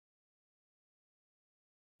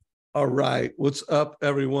All right. What's up,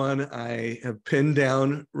 everyone? I have pinned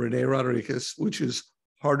down Rene Rodriguez, which is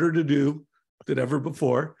harder to do than ever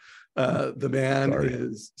before. The man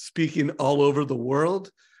is speaking all over the world.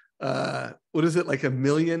 What is it, like 1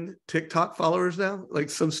 million TikTok followers now? Like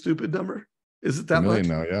some stupid number? Is it that a million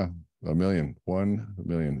much? now? Yeah. 1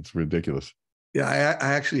 million. It's ridiculous. Yeah,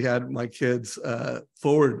 I actually had my kids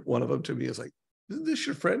forward one of them to me. It's like, isn't this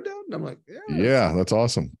your friend down? And I'm like, yeah. Yeah, that's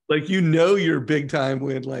awesome. Like, you're big time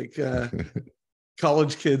when like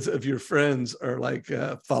college kids of your friends are like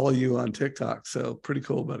follow you on TikTok. So pretty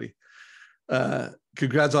cool, buddy.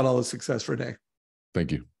 Congrats on all the success, Rene.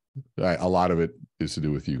 Thank you. A lot of it is to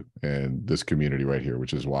do with you and this community right here,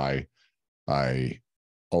 which is why I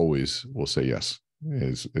always will say yes.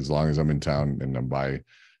 As long as I'm in town and I'm by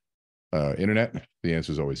internet, the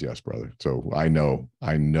answer is always yes, brother. So I know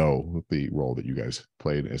the role that you guys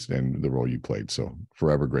played and the role you played. So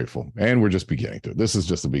forever grateful. And we're just beginning to. This is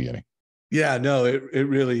just the beginning. Yeah, no, it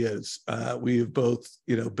really is. We've both,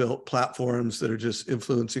 built platforms that are just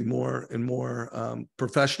influencing more and more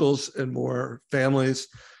professionals and more families.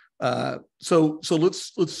 So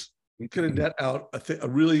let's kind of net out a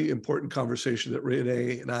really important conversation that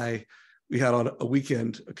Rene and we had on a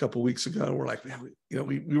weekend a couple of weeks ago. And we're like, man,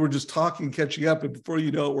 we were just talking, catching up, and before you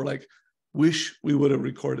know it, we're like, wish we would have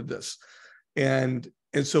recorded this. And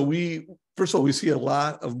so first of all, we see a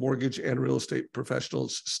lot of mortgage and real estate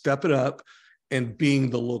professionals stepping up and being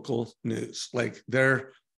the local news. Like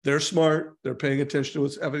they're smart, they're paying attention to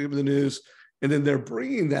what's happening in the news, and then they're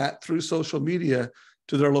bringing that through social media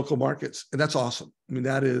to their local markets. And that's awesome. I mean,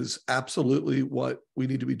 that is absolutely what we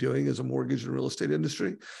need to be doing as a mortgage and real estate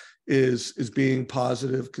industry is being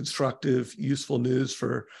positive, constructive, useful news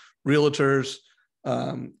for realtors,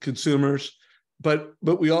 consumers. But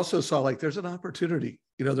we also saw like there's an opportunity.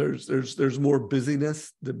 There's more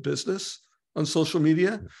busyness than business on social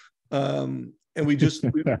media. And That's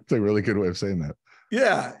a really good way of saying that.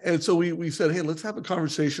 Yeah. And so we said, hey, let's have a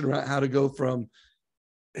conversation about how to go from,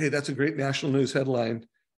 hey, that's a great national news headline,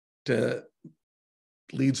 to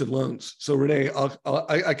leads and loans. So Rene,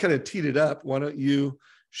 I kind of teed it up. Why don't you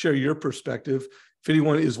share your perspective? If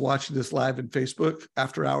anyone is watching this live in Facebook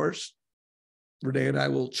after hours, Rene and I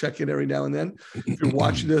will check in every now and then. If you're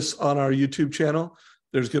watching this on our YouTube channel,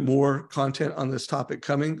 there's more content on this topic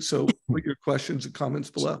coming. So put your questions and comments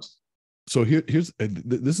below. So this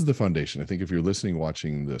is the foundation. I think if you're listening,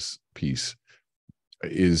 watching this piece,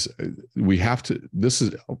 this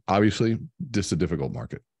is obviously just a difficult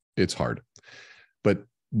market. It's hard, but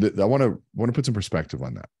I want to put some perspective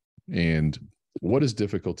on that. And what does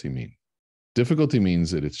difficulty mean? Difficulty means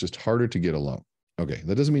that it's just harder to get a loan. Okay.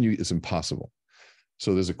 That doesn't mean it's impossible.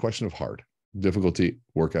 So there's a question of hard, difficulty,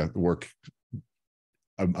 work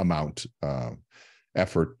amount,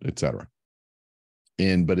 effort, etc.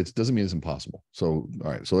 But it doesn't mean it's impossible. So,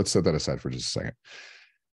 all right. So let's set that aside for just a second.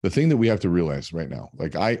 The thing that we have to realize right now,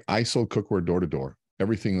 like I sold cookware door to door.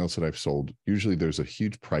 Everything else that I've sold, usually there's a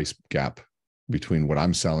huge price gap between what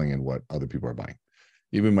I'm selling and what other people are buying.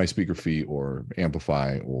 Even my speaker fee or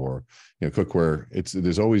amplify or cookware,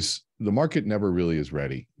 there's always, the market never really is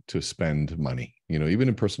ready to spend money. Even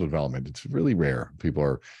in personal development, it's really rare.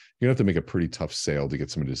 You have to make a pretty tough sale to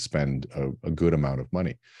get somebody to spend a good amount of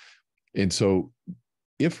money. And so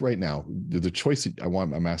if right now, the choice that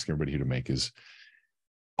I'm asking everybody here to make is,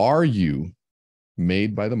 are you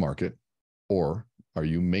made by the market or are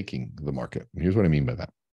you making the market? And here's what I mean by that.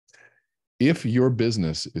 If your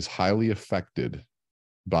business is highly affected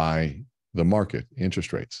by the market,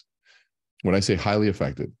 interest rates, when I say highly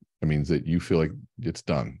affected, that means that you feel like it's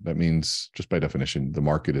done. That means just by definition, the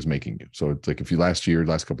market is making you. So it's like if last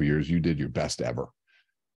couple of years, you did your best ever.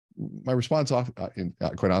 My response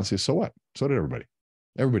quite honestly is, so what? So did everybody.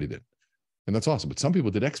 Everybody did. And that's awesome. But some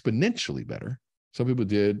people did exponentially better. Some people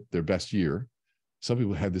did their best year. Some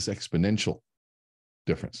people had this exponential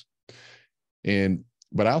difference.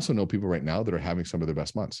 But I also know people right now that are having some of their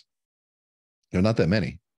best months. There are not that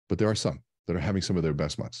many, but there are some that are having some of their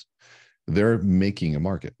best months. They're making a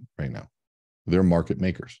market right now. They're market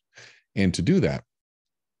makers. And to do that,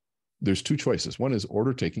 there's two choices. One is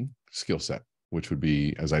order taking skill set, which would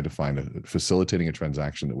be, as I define it, facilitating a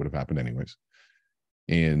transaction that would have happened anyways,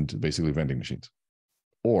 and basically vending machines.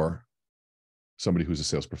 Or somebody who's a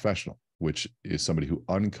sales professional, which is somebody who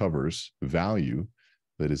uncovers value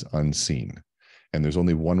that is unseen. And there's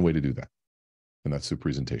only one way to do that, and that's through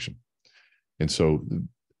presentation. And so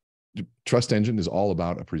Trust Engine is all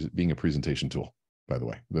about being a presentation tool, by the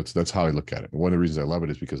way. That's how I look at it. And one of the reasons I love it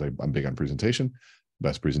is because I'm big on presentation.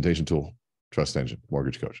 Best presentation tool, Trust Engine,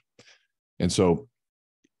 MortgageCoach. And so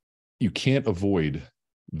you can't avoid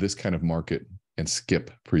this kind of market and skip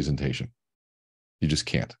presentation. You just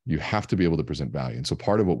can't. You have to be able to present value. And so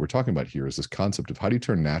part of what we're talking about here is this concept of how do you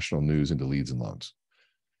turn national news into leads and loans,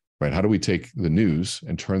 right? How do we take the news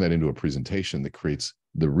and turn that into a presentation that creates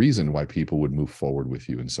the reason why people would move forward with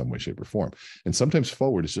you in some way, shape, or form? And sometimes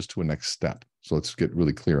forward is just to a next step. So let's get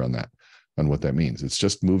really clear on that, on what that means. It's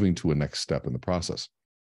just moving to a next step in the process.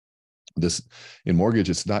 This in mortgage,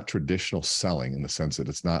 it's not traditional selling in the sense that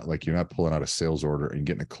it's not like you're not pulling out a sales order and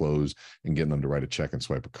getting a close and getting them to write a check and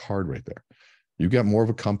swipe a card right there. You got more of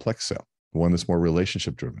a complex sale, one that's more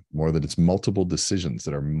relationship driven, more that it's multiple decisions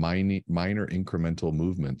that are minor incremental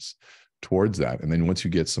movements towards that. And then once you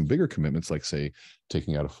get some bigger commitments, like say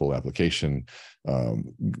taking out a full application,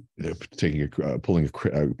 pulling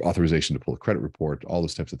authorization to pull a credit report, all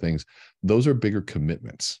those types of things, those are bigger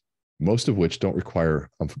commitments, most of which don't require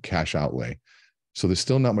a cash outlay. So there's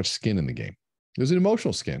still not much skin in the game. There's an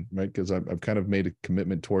emotional skin, right? Because I've kind of made a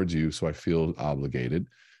commitment towards you, so I feel obligated.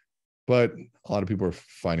 But a lot of people are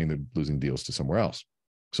finding they're losing deals to somewhere else.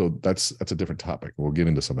 So that's a different topic. We'll get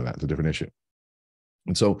into some of that. It's a different issue.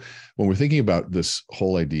 And so when we're thinking about this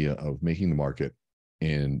whole idea of making the market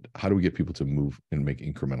and how do we get people to move and make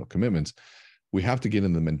incremental commitments, we have to get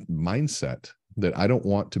in the mindset that I don't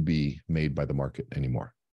want to be made by the market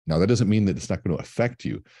anymore. Now, that doesn't mean that it's not going to affect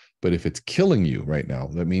you, but if it's killing you right now,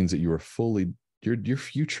 that means that you are fully, your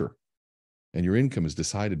future and your income is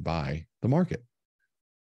decided by the market.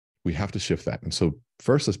 We have to shift that. And so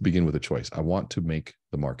first, let's begin with a choice. I want to make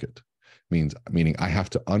the market. Meaning I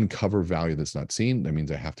have to uncover value that's not seen. That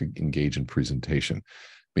means I have to engage in presentation,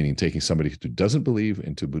 meaning taking somebody who doesn't believe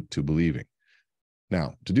into believing.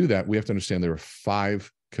 Now, to do that, we have to understand there are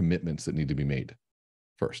 5 commitments that need to be made.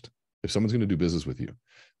 First, if someone's going to do business with you,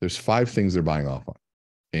 there's 5 things they're buying off on.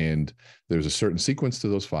 And there's a certain sequence to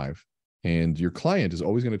those 5. And your client is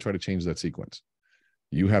always going to try to change that sequence.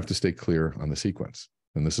 You have to stay clear on the sequence.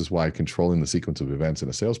 And this is why controlling the sequence of events in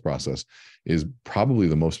a sales process is probably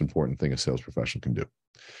the most important thing a sales professional can do.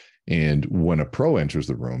 And when a pro enters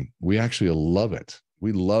the room, we actually love it.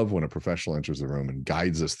 We love when a professional enters the room and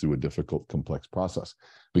guides us through a difficult, complex process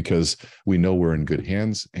because we know we're in good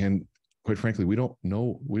hands. And quite frankly, we don't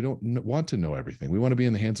want to know everything. We want to be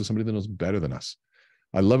in the hands of somebody that knows better than us.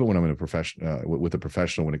 I love it when I'm in a profession with a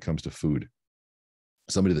professional when it comes to food.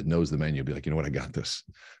 Somebody that knows the menu, be like, you know what, I got this.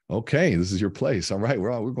 Okay, this is your place. All right,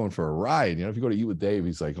 we're going for a ride. You know, if you go to eat with Dave,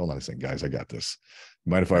 he's like, hold on a second, guys, I got this.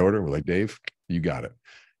 Mind if I order? We're like, Dave, you got it.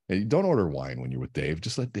 And you don't order wine when you're with Dave.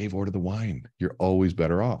 Just let Dave order the wine. You're always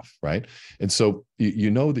better off, right? And so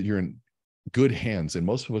you know that you're in good hands, and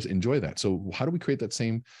most of us enjoy that. So how do we create that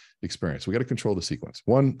same experience? We got to control the sequence.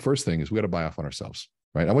 First thing is we got to buy off on ourselves,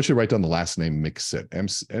 right? I want you to write down the last name McSit,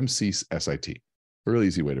 M-C-S-I-T. A really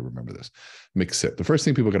easy way to remember this. McSit. The first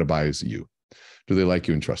thing people got to buy is you. Do they like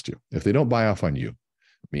you and trust you? If they don't buy off on you,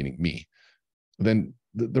 meaning me, then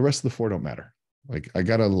the rest of the 4 don't matter. Like I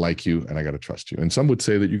got to like you and I got to trust you. And some would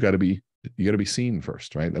say that you got to be seen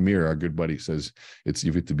first, right? Amir, our good buddy, says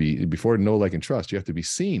you have to be, before know, like, and trust, you have to be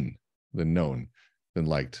seen, then known, then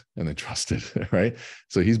liked, and then trusted, right?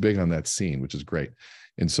 So he's big on that scene, which is great.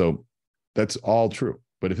 And so that's all true.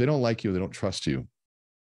 But if they don't like you, they don't trust you,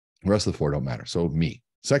 the rest of the 4 don't matter. So me.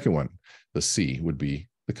 Second one, the C, would be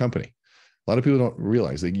the company. A lot of people don't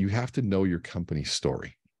realize that you have to know your company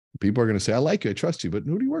story. People are going to say, I like you, I trust you, but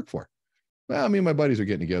who do you work for? Well, me and my buddies are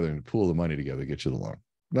getting together and pool the money together to get you the loan.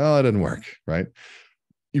 No, that doesn't work, right?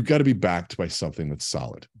 You've got to be backed by something that's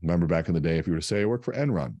solid. Remember back in the day, if you were to say, I work for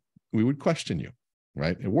Enron, we would question you,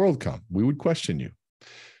 right? At WorldCom, we would question you.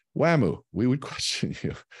 WAMU, we would question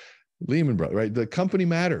you. Lehman Brothers, right? The company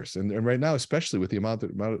matters. And right now, especially with the amount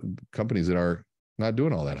of companies that are not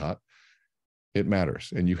doing all that hot, it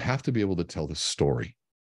matters. And you have to be able to tell the story.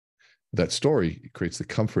 That story creates the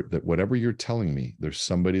comfort that whatever you're telling me, there's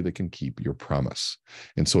somebody that can keep your promise.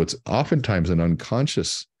 And so it's oftentimes an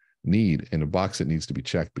unconscious need in a box that needs to be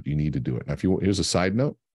checked, but you need to do it. Now, here's a side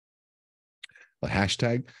note, a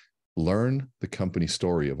hashtag, learn the company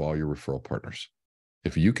story of all your referral partners.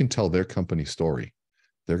 If you can tell their company story,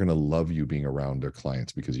 they're going to love you being around their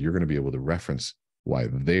clients because you're going to be able to reference why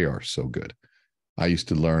they are so good. I used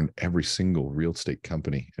to learn every single real estate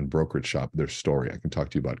company and brokerage shop, their story. I can talk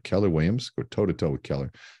to you about Keller Williams, go toe to toe with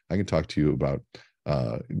Keller. I can talk to you about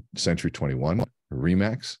Century 21,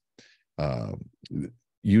 Remax,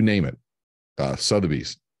 you name it,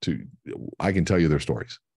 Sotheby's. I can tell you their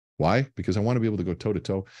stories. Why? Because I want to be able to go toe to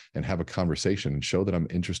toe and have a conversation and show that I'm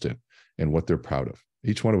interested in what they're proud of.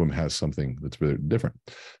 Each one of them has something that's really different.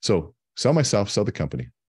 So sell myself, sell the company.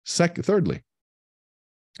 Thirdly,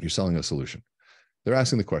 you're selling a solution. They're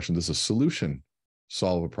asking the question, does a solution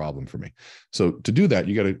solve a problem for me? So to do that,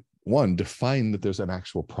 you got to one, define that there's an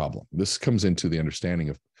actual problem. This comes into the understanding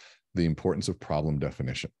of the importance of problem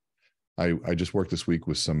definition. I just worked this week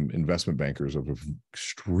with some investment bankers of an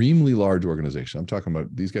extremely large organization. I'm talking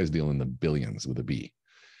about these guys deal in the billions with a B.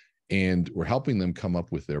 And we're helping them come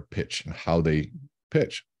up with their pitch and how they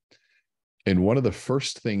pitch. And one of the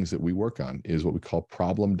first things that we work on is what we call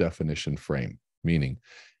problem definition frame, meaning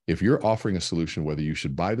if you're offering a solution, whether you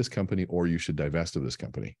should buy this company or you should divest of this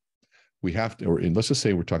company, we have to, or let's just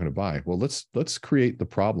say we're talking to buy. Well, let's create the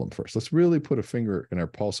problem first. Let's really put a finger in our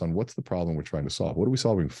pulse on what's the problem we're trying to solve. What are we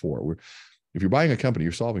solving for? If you're buying a company,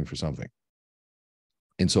 you're solving for something.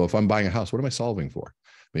 And so if I'm buying a house, what am I solving for?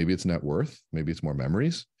 Maybe it's net worth. Maybe it's more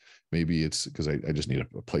memories. Maybe it's because I just need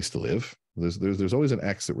a place to live. There's always an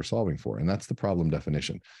X that we're solving for, and that's the problem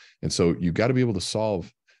definition. And so you've got to be able to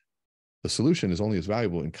solve. The solution is only as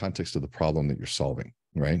valuable in context of the problem that you're solving.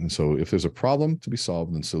 Right. And so if there's a problem to be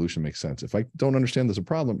solved, then solution makes sense. If I don't understand there's a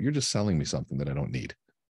problem, you're just selling me something that I don't need.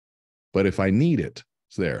 But if I need it,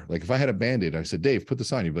 it's there. Like if I had a Band-Aid, I said, Dave, put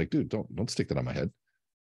this on. You'd be like, dude, don't stick that on my head.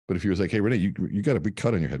 But if you was like, hey, Rene, you got a big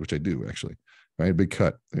cut on your head, which I do actually, right? A big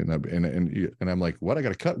cut. And I'm like, what? I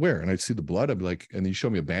got a cut where? And I'd see the blood. I'd be like, and then you show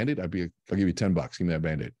me a Band-Aid. I'll give you $10. Give me that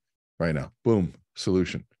Band-Aid right now. Boom,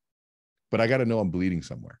 solution. But I got to know I'm bleeding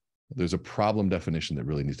somewhere. There's a problem definition that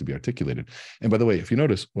really needs to be articulated. And by the way, if you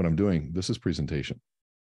notice what I'm doing, this is presentation.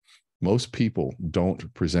 Most people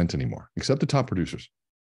don't present anymore, except the top producers.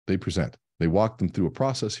 They present. They walk them through a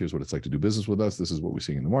process. Here's what it's like to do business with us. This is what we're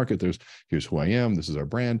seeing in the market. Here's who I am. This is our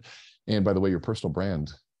brand. And by the way, your personal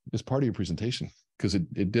brand is part of your presentation because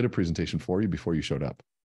it did a presentation for you before you showed up.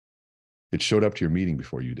 It showed up to your meeting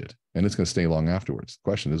before you did. And it's going to stay long afterwards. The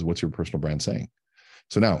question is, what's your personal brand saying?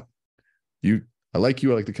 So now I like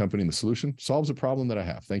you, I like the company, and the solution solves a problem that I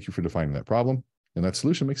have. Thank you for defining that problem. And that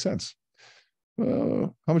solution makes sense.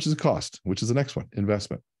 How much does it cost? Which is the next one?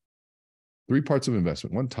 Investment. 3 parts of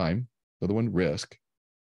investment. One, time. The other one, risk.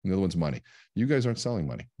 And the other one's money. You guys aren't selling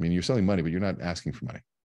money. I mean, you're selling money, but you're not asking for money.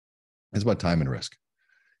 It's about time and risk.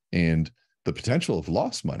 And the potential of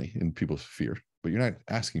lost money in people's fear, but you're not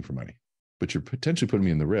asking for money. But you're potentially putting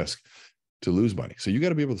me in the risk to lose money. So you got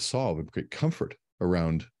to be able to solve and create comfort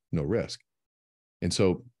around no risk. And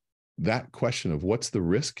so that question of what's the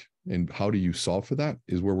risk and how do you solve for that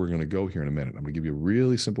is where we're going to go here in a minute. I'm going to give you a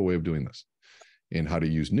really simple way of doing this and how to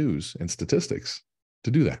use news and statistics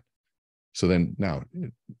to do that. So then now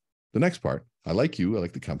the next part, I like you, I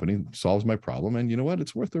like the company, solves my problem. And you know what?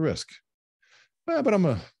 It's worth the risk. But I'm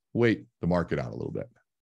going to wait the market out a little bit.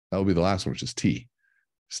 That will be the last one, which is T.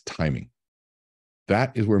 It's timing.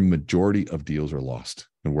 That is where majority of deals are lost.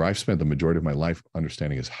 And where I've spent the majority of my life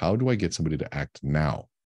understanding is how do I get somebody to act now?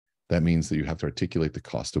 That means that you have to articulate the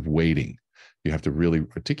cost of waiting. You have to really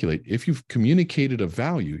articulate, if you've communicated a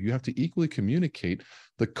value, you have to equally communicate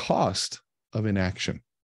the cost of inaction.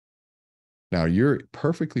 Now, you're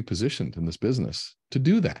perfectly positioned in this business to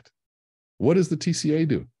do that. What does the TCA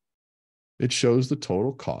do? It shows the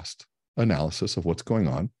total cost analysis of what's going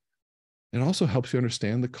on. It also helps you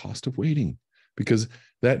understand the cost of waiting. Because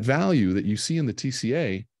that value that you see in the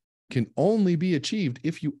TCA can only be achieved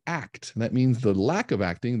if you act. And that means the lack of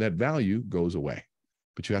acting, that value goes away.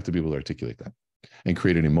 But you have to be able to articulate that and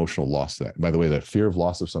create an emotional loss to that. By the way, that fear of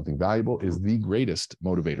loss of something valuable is the greatest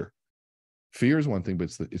motivator. Fear is one thing,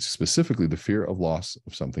 but it's specifically the fear of loss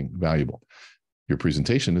of something valuable. Your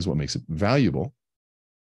presentation is what makes it valuable.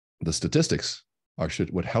 The statistics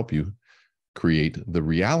would help you create the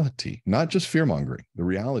reality, not just fear mongering. The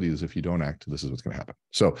reality is if you don't act, this is what's going to happen.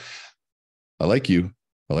 So I like you.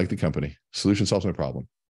 I like the company. Solution solves my problem.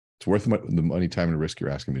 It's worth the money, time, and risk you're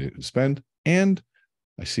asking me to spend. And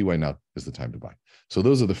I see why now is the time to buy. So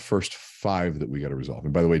those are the first 5 that we got to resolve.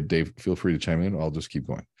 And by the way, Dave, feel free to chime in. I'll just keep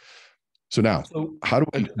going. So now, how do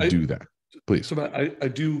I do that? Please. So I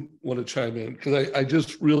do want to chime in because I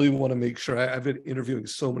just really want to make sure. I've been interviewing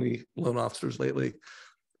so many loan officers lately.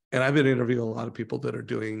 And I've been interviewing a lot of people that are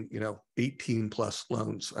doing, 18 plus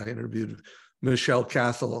loans. I interviewed Michelle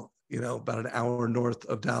Cathell, about an hour north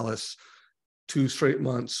of Dallas, 2 straight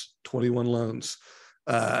months, 21 loans.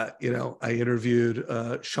 I interviewed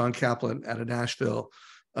Sean Kaplan out of Nashville.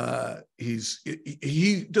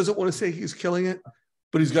 He doesn't want to say he's killing it,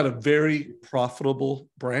 but he's got a very profitable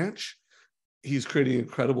branch. He's creating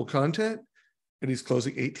incredible content and he's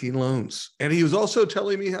closing 18 loans. And he was also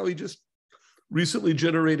telling me how he just recently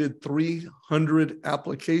generated 300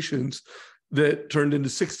 applications that turned into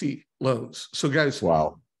 60 loans. So guys,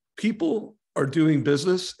 wow, people are doing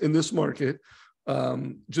business in this market.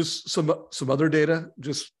 Just some other data,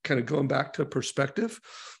 just kind of going back to perspective.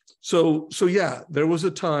 So yeah, there was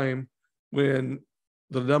a time when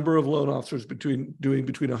the number of loan officers doing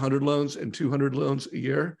between 100 loans and 200 loans a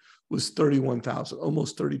year was 31,000,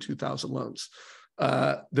 almost 32,000 loans.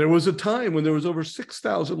 There was a time when there was over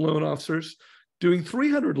 6,000 loan officers doing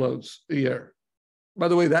 300 loans a year. By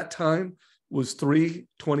the way, that time was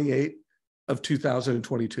 3/28 of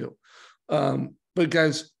 2022. But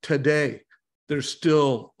guys, today, there's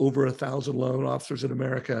still over 1,000 loan officers in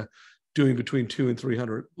America doing between 200 and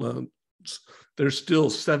 300 loans. There's still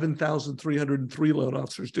 7,303 loan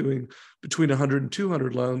officers doing between 100 and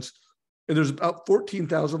 200 loans. And there's about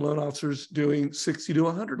 14,000 loan officers doing 60 to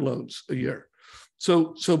 100 loans a year.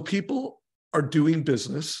 So people are doing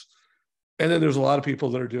business. And then there's a lot of people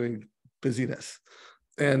that are doing busyness.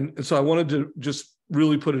 And so I wanted to just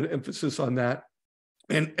really put an emphasis on that.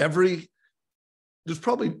 And there's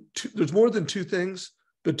more than two things,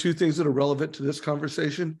 but two things that are relevant to this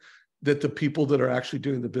conversation, that the people that are actually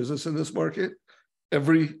doing the business in this market,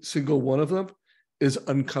 every single one of them is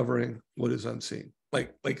uncovering what is unseen.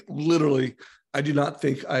 Like literally, I do not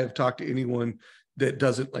think I have talked to anyone that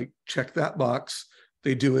doesn't like check that box.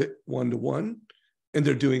 They do it one-to-one, and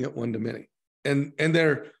they're doing it one-to-many. And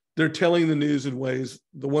they're telling the news in ways,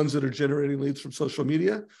 the ones that are generating leads from social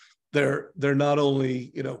media, they're not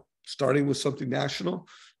only, starting with something national,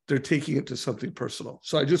 they're taking it to something personal.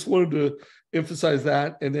 So I just wanted to emphasize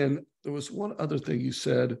that. And then there was one other thing you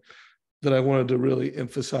said that I wanted to really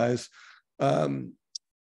emphasize, that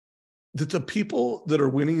the people that are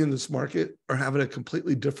winning in this market are having a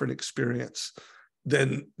completely different experience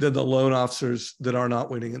than the loan officers that are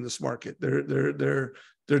not winning in this market. They're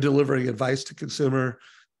delivering advice to consumer.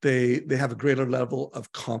 They have a greater level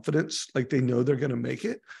of confidence, like they know they're going to make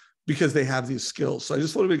it because they have these skills. So I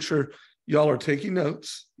just want to make sure y'all are taking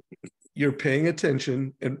notes, you're paying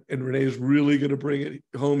attention, and Rene is really going to bring it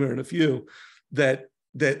home here in a few, that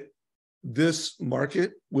this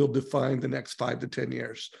market will define the next 5 to 10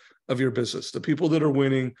 years of your business. The people that are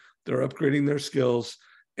winning, they're upgrading their skills,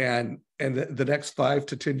 and the next 5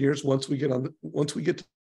 to 10 years, once we get to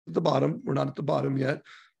the bottom, we're not at the bottom yet,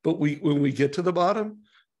 but when we get to the bottom,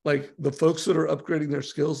 like the folks that are upgrading their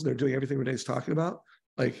skills and they're doing everything Renee's talking about,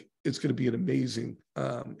 like it's going to be an amazing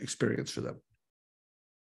experience for them.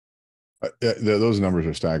 Those numbers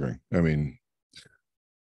are staggering. I mean,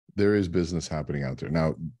 there is business happening out there.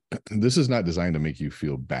 Now, this is not designed to make you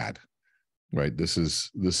feel bad, right? This is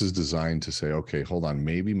designed to say, okay, hold on,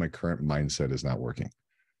 maybe my current mindset is not working.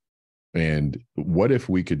 And what if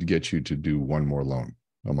we could get you to do one more loan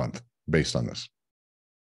a month based on this?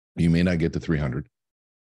 You may not get to 300.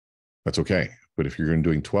 That's okay. But if you're going to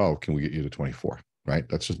doing 12, can we get you to 24, right?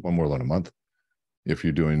 That's just one more loan a month. If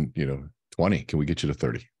you're doing, 20, can we get you to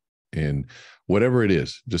 30? And whatever it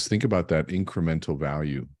is, just think about that incremental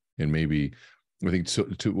value. And maybe I think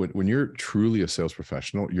when you're truly a sales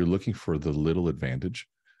professional, you're looking for the little advantage,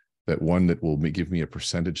 that one that will give me a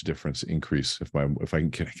percentage difference increase. Can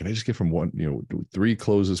I just get from 3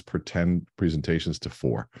 closes per 10 presentations to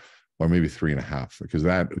 4, or maybe 3.5, because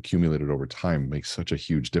that accumulated over time makes such a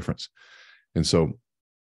huge difference. And so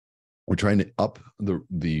we're trying to up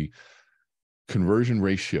the conversion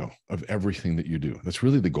ratio of everything that you do. That's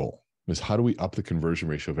really the goal, is how do we up the conversion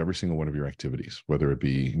ratio of every single one of your activities, whether it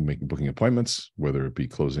be booking appointments, whether it be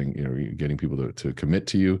closing, getting people to commit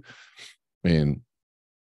to you. And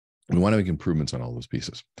we want to make improvements on all those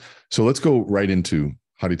pieces. So let's go right into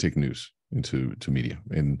how do you take news into media,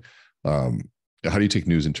 and how do you take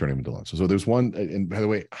news and turn it into loans? So there's one, and by the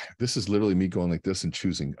way, this is literally me going like this and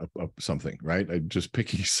choosing up something, right? I'm just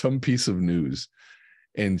picking some piece of news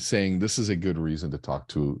and saying, this is a good reason to talk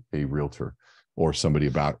to a realtor or somebody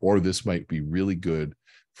about, or this might be really good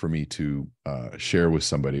for me to share with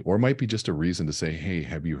somebody, or it might be just a reason to say, hey,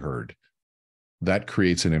 have you heard? That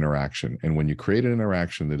creates an interaction. And when you create an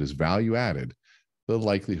interaction that is value added, the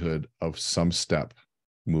likelihood of some step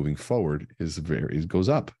moving forward goes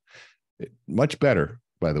up. Much better,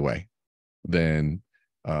 by the way, than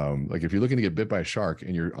like if you're looking to get bit by a shark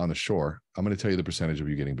and you're on the shore, I'm going to tell you the percentage of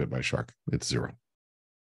you getting bit by a shark. It's 0.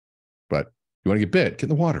 But you want to get bit, get in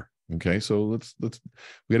the water. Okay. So we got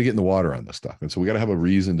to get in the water on this stuff. And so we got to have a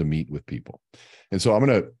reason to meet with people. And so I'm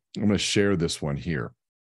going to share this one here.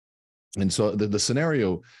 And so the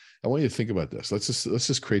scenario, I want you to think about this. Let's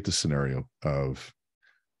just create the scenario of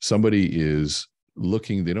somebody is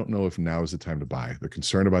looking, they don't know if now is the time to buy. They're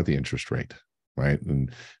concerned about the interest rate, right?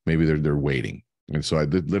 And maybe they're waiting. And so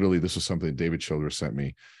this was something David Childress sent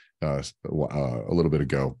me a little bit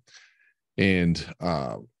ago. And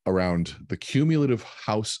around the cumulative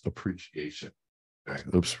house appreciation.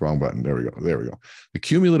 Oops, wrong button. There we go. The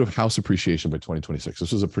cumulative house appreciation by 2026.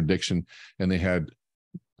 This was a prediction, and they had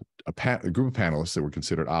a group of panelists that were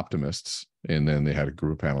considered optimists, and then they had a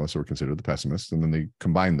group of panelists that were considered the pessimists, and then they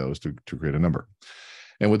combined those to create a number.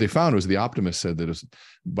 And what they found was the optimists said that it was,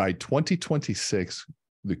 by 2026,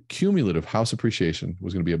 the cumulative house appreciation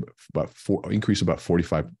was going to be increase about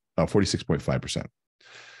 46.5%.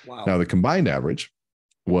 Wow. Now the combined average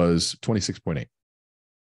was 26.8,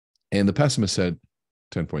 and the pessimist said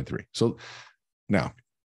 10.3. So now,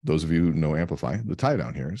 those of you who know Amplify, the tie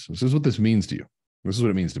down here is, this is what this means to you. This is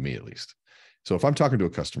what it means to me, at least. So if I'm talking to a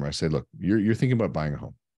customer, I say, look, you're thinking about buying a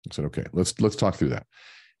home. I said, okay, let's talk through that.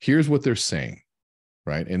 Here's what they're saying,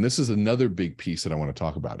 right? And this is another big piece that I want to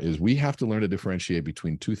talk about, is we have to learn to differentiate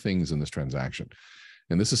between two things in this transaction.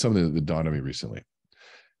 And this is something that dawned on me recently.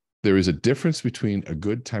 There is a difference between a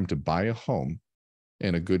good time to buy a home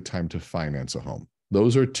and a good time to finance a home.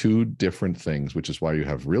 Those are two different things, which is why you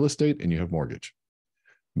have real estate and you have mortgage.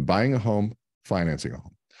 Buying a home, financing a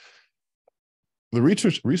home. The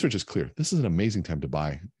research is clear. This is an amazing time to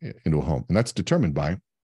buy into a home, and that's determined by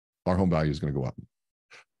our home value is going to go up.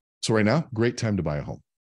 So right now, great time to buy a home,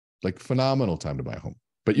 like phenomenal time to buy a home.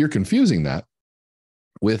 But you're confusing that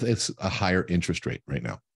with it's a higher interest rate right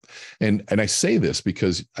now. And I say this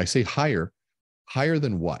because I say higher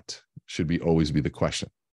than what should always be the question.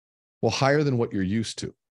 Well, higher than what you're used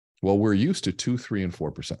to. Well, we're used to 2%, 3%, and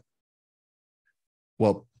 4%.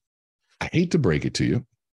 Well, I hate to break it to you.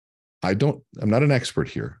 I'm not an expert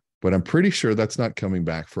here, but I'm pretty sure that's not coming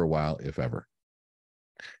back for a while, if ever.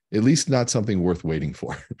 At least not something worth waiting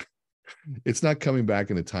for. It's not coming back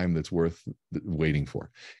in a time that's worth waiting for.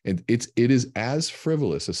 And it is as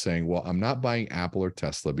frivolous as saying, well, I'm not buying Apple or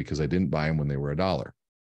Tesla because I didn't buy them when they were $1.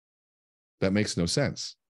 That makes no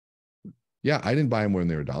sense. Yeah, I didn't buy them when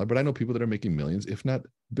they were $1, but I know people that are making millions, if not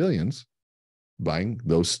billions, buying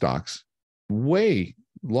those stocks way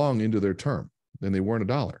long into their term than they weren't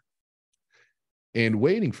 $1. And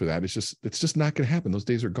waiting for that, it's just not going to happen. Those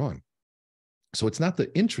days are gone. So it's not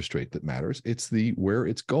the interest rate that matters. It's where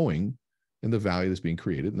it's going and the value that's being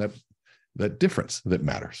created, and that difference that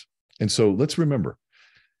matters. And so let's remember,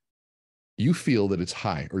 you feel that it's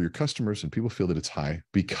high, or your customers and people feel that it's high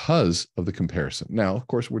because of the comparison. Now, of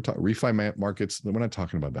course, we're talking refi markets. We're not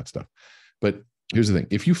talking about that stuff. But here's the thing.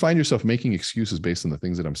 If you find yourself making excuses based on the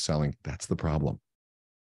things that I'm selling, that's the problem.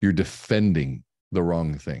 You're defending the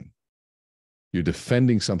wrong thing. You're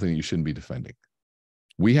defending something that you shouldn't be defending.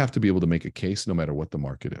 We have to be able to make a case no matter what the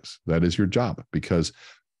market is. That is your job, because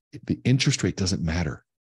the interest rate doesn't matter.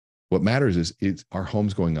 What matters is our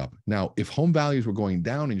home's going up. Now, if home values were going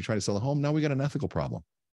down and you try to sell a home, now we got an ethical problem.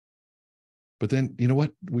 But then, you know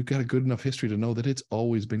what? We've got a good enough history to know that it's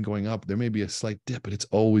always been going up. There may be a slight dip, but it's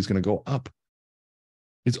always going to go up.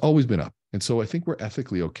 It's always been up. And so I think we're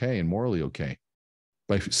ethically okay and morally okay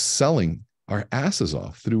by selling our asses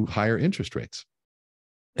off through higher interest rates.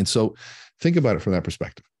 And so think about it from that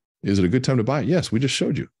perspective. Is it a good time to buy? Yes, we just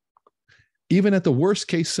showed you. Even at the worst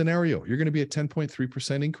case scenario, you're going to be at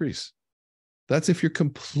 10.3% increase. That's if you're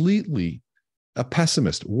completely a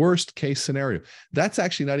pessimist. Worst case scenario. That's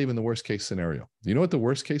actually not even the worst case scenario. You know what the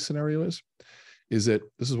worst case scenario is? Is that,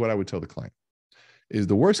 this is what I would tell the client, is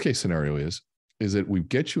the worst case scenario is that we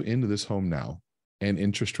get you into this home now and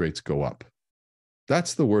interest rates go up.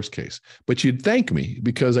 That's the worst case. But you'd thank me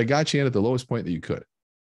because I got you in at the lowest point that you could.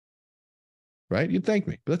 Right? You'd thank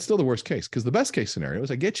me. But that's still the worst case, because the best case scenario is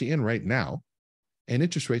I get you in right now and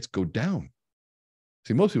interest rates go down.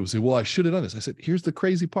 See, most people say, well, I should have done this. I said, here's the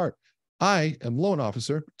crazy part. I am loan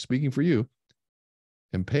officer, speaking for you,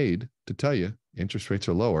 am paid to tell you interest rates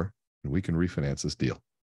are lower and we can refinance this deal.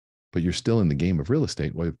 But you're still in the game of real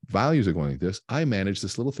estate. While values are going like this, I manage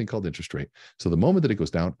this little thing called interest rate. So the moment that it goes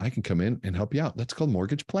down, I can come in and help you out. That's called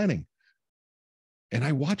mortgage planning. And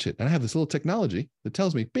I watch it. And I have this little technology that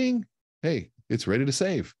tells me, bing, hey, it's ready to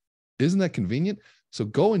save. Isn't that convenient? So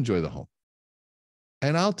go enjoy the home.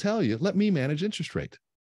 And I'll tell you, let me manage interest rate.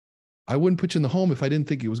 I wouldn't put you in the home if I didn't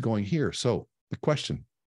think it was going here. So the question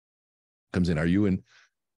comes in, are you in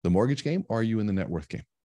the mortgage game or are you in the net worth game?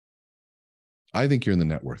 I think you're in the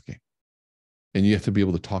net worth game. And you have to be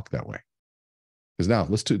able to talk that way. Because now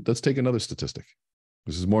let's take another statistic.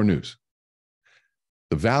 This is more news.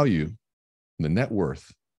 The value, the net worth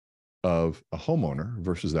of a homeowner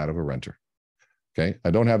versus that of a renter. Okay.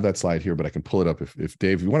 I don't have that slide here, but I can pull it up. If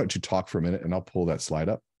Dave, you want to talk for a minute and I'll pull that slide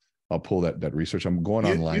up. I'll pull that research. I'm going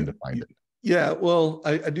online to find it. Yeah. Well,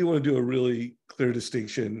 I do want to do a really clear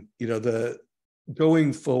distinction. You know, the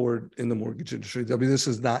going forward in the mortgage industry, I mean, this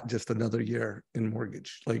is not just another year in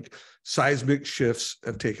mortgage. Like, seismic shifts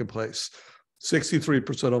have taken place.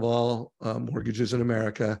 63% of all mortgages in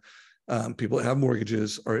America, people that have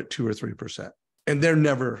mortgages are at 2 or 3%. and they're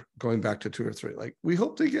never going back to 2 or 3. Like, we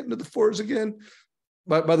hope they get into the 4s again.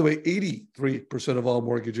 But by the way, 83% of all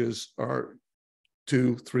mortgages are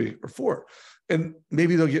 2, 3, or 4. And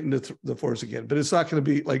maybe they'll get into the 4s again, but it's not going to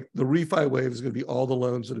be like the refi wave is going to be all the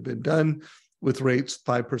loans that have been done with rates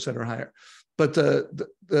 5% or higher. But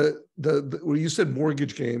where you said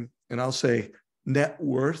mortgage game, and I'll say net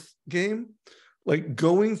worth game, like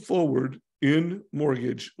going forward in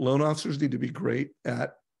mortgage, loan officers need to be great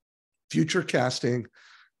at future casting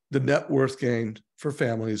the net worth gained for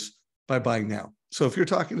families by buying now. So if you're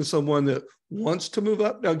talking to someone that wants to move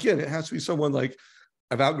up, now again, it has to be someone like,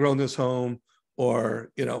 I've outgrown this home,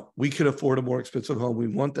 or, we can afford a more expensive home. We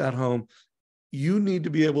want that home. You need to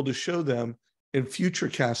be able to show them and future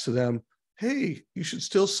cast to them, hey, you should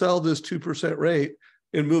still sell this 2% rate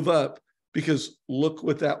and move up, because look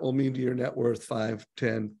what that will mean to your net worth 5,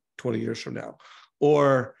 10, 20 years from now.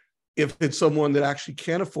 Or if it's someone that actually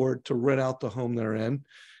can't afford to rent out the home they're in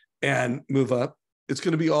and move up, it's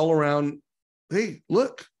going to be all around, hey,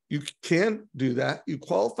 look, you can do that. You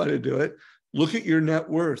qualify to do it. Look at your net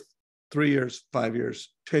worth 3 years, 5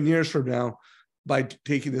 years, 10 years from now by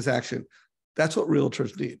taking this action. That's what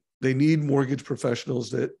realtors need. They need mortgage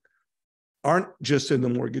professionals that aren't just in the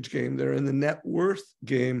mortgage game. They're in the net worth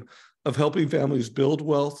game of helping families build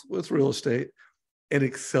wealth with real estate and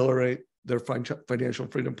accelerate their financial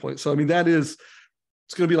freedom point. So, I mean, it's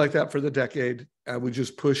going to be like that for the decade. I would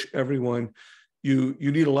just push everyone. You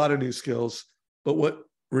need a lot of new skills, but what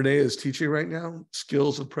Rene is teaching right now,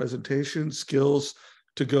 skills of presentation, skills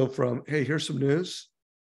to go from, hey, here's some news,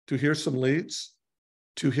 to here's some leads,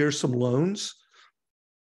 to here's some loans.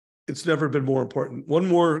 It's never been more important. One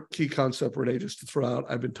more key concept, Rene, just to throw out.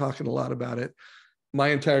 I've been talking a lot about it. My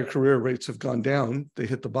entire career, rates have gone down. They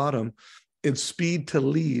hit the bottom. And speed to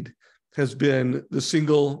lead has been the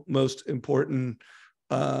single most important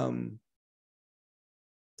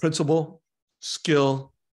principle,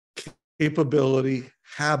 skill, capability,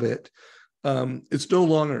 habit. It's no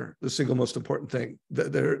longer the single most important thing.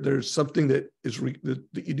 There's something that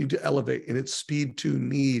you need to elevate, and it's speed to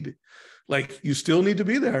need. Like, you still need to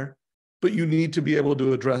be there, but you need to be able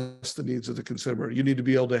to address the needs of the consumer. You need to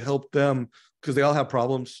be able to help them, because they all have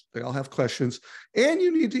problems, they all have questions, and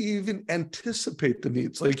you need to even anticipate the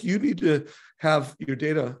needs. Like, you need to have your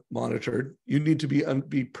data monitored. You need to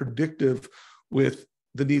be predictive with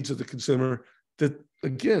the needs of the consumer, that,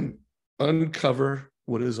 again, uncover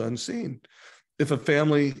what is unseen. If a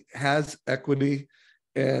family has equity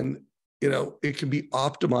and, it can be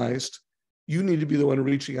optimized, you need to be the one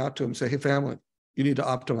reaching out to them and say, hey, family, you need to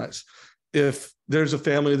optimize. If there's a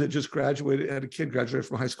family that just had a kid graduate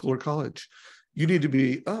from high school or college, you need to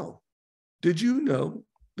be, oh, did you know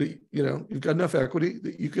that, you've got enough equity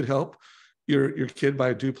that you could help your kid buy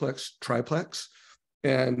a duplex, triplex?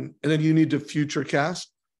 And then you need to future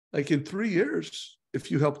cast, like, in 3 years, if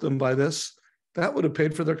you help them buy this, that would have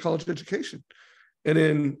paid for their college education. And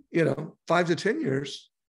in, 5 to 10 years,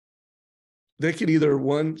 they can either,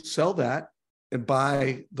 one, sell that and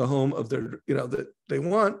buy the home of their, that they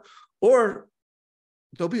want, or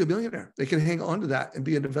they'll be a millionaire. They can hang on to that and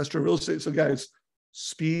be an investor in real estate. So guys,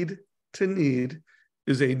 speed to need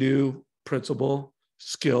is a new principle,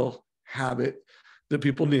 skill, habit that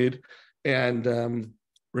people need. And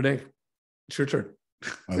Rene, it's your turn.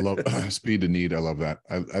 I love speed to need. I love that.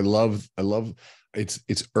 I love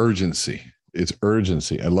it's urgency. It's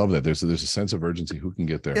urgency. I love that. There's a sense of urgency. Who can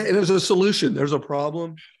get there? Yeah, and there's a solution. There's a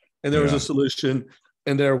problem, and there was a solution,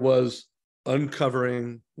 and there was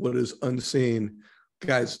uncovering what is unseen.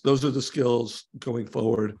 Guys, those are the skills going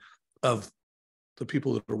forward of the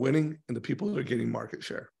people that are winning and the people that are getting market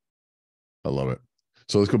share. I love it.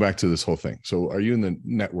 So let's go back to this whole thing. So are you in the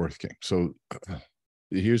net worth game? So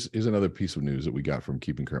here's another piece of news that we got from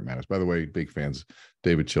Keeping Current Matters. By the way, big fans,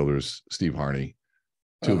 David Childers, Steve Harney,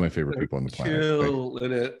 two of my favorite people on the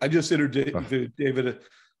planet. I just interviewed David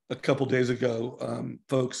a couple days ago.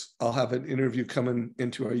 Folks, I'll have an interview coming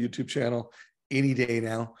into our YouTube channel any day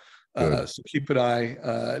now. So keep an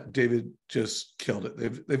eye. David just killed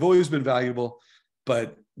it. They've always been valuable,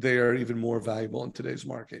 but they are even more valuable in today's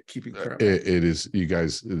market. Keeping Current. It is, you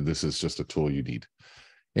guys, this is just a tool you need.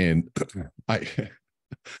 And by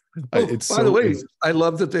the way, I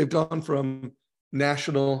love that they've gone from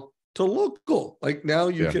national to local. Like, now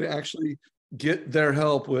you can actually get their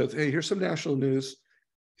help with, hey, here's some national news,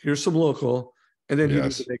 here's some local, and then you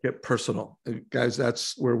need to make it personal. And guys,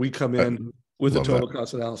 that's where we come in with the total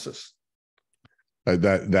cost analysis. I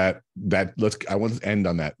want to end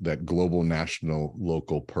on that global, national,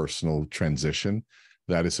 local, personal transition.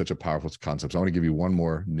 That is such a powerful concept. So I want to give you one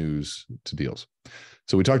more news to deals.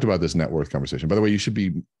 So we talked about this net worth conversation. By the way, you should be.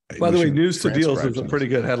 By the way, should news to deals transcribe is a pretty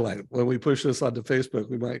good headline. When we push this onto Facebook,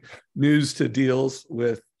 we might news to deals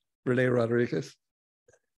with Rene Rodriguez.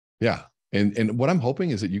 Yeah. And what I'm hoping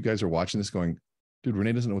is that you guys are watching this going, dude,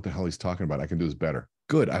 Rene doesn't know what the hell he's talking about. I can do this better.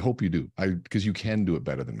 Good. I hope you do. Because you can do it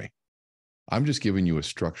better than me. I'm just giving you a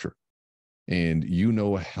structure, and you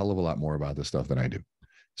know a hell of a lot more about this stuff than I do.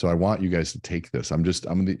 So I want you guys to take this.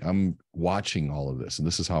 I'm watching all of this, and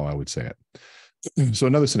this is how I would say it. So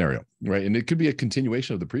another scenario, right? And it could be a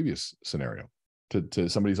continuation of the previous scenario to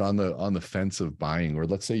somebody's on the fence of buying, or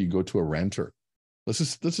let's say you go to a renter. Let's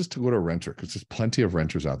just go to a renter, because there's plenty of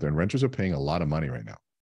renters out there, and renters are paying a lot of money right now.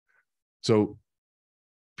 So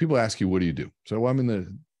people ask you, what do you do? So well,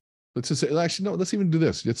 let's just say, actually, no, let's even do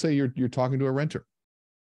this. Let's say you're talking to a renter.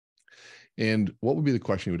 And what would be the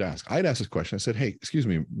question you would ask? I'd ask this question. I said, hey, excuse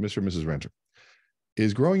me, Mr. and Mrs. Renter,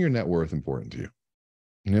 is growing your net worth important to you?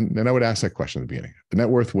 And then I would ask that question at the beginning. The net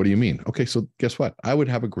worth, what do you mean? Okay, so guess what? I would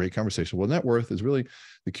have a great conversation. Well, net worth is really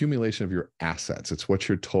the accumulation of your assets. It's what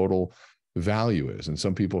your total value is. And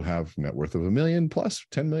some people have net worth of $1 million plus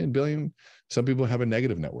 10 million billion. Some people have a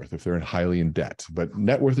negative net worth if they're highly in debt. But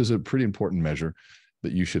net worth is a pretty important measure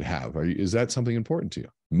that you should have. Is that something important to you?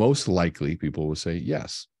 Most likely people will say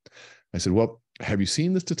yes. I said, well, have you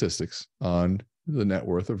seen the statistics on the net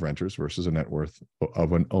worth of renters versus a net worth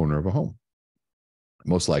of an owner of a home?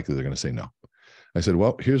 Most likely they're going to say no. I said,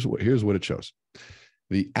 well, here's what it shows.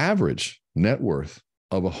 The average net worth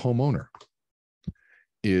of a homeowner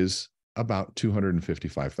is about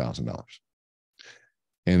 $255,000.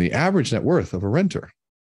 And the average net worth of a renter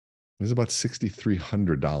is about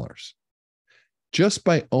 $6,300. Just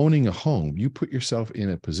by owning a home, you put yourself in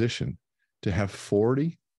a position to have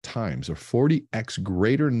 40 times or 40x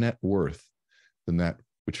greater net worth than that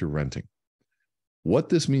which you're renting. What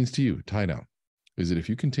this means to you, tie down, is that if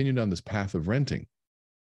you continue down this path of renting,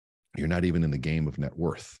 you're not even in the game of net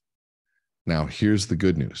worth. Now, here's the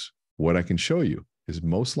good news. What I can show you is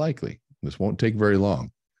most likely, this won't take very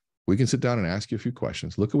long, we can sit down and ask you a few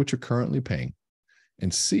questions, look at what you're currently paying,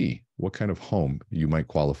 and see what kind of home you might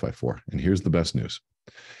qualify for. And here's the best news.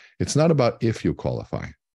 It's not about if you qualify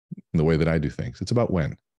in the way that I do things. It's about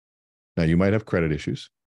when. Now, you might have credit issues.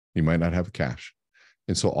 You might not have cash.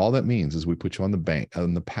 And so all that means is we put you on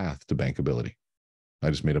the path to bankability. I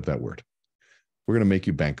just made up that word. We're going to make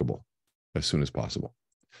you bankable as soon as possible.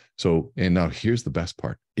 So, and now here's the best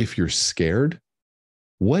part. If you're scared,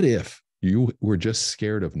 what if you were just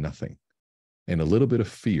scared of nothing and a little bit of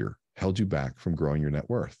fear held you back from growing your net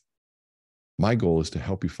worth? My goal is to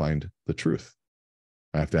help you find the truth.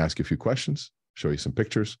 I have to ask you a few questions, show you some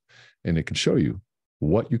pictures, and it can show you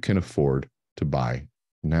what you can afford to buy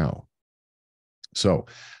now. So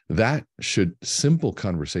that simple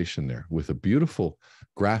conversation there with a beautiful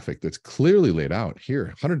graphic that's clearly laid out here.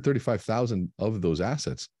 135,000 of those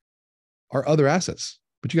assets are other assets,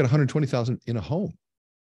 but you got 120,000 in a home.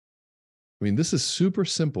 I mean, this is super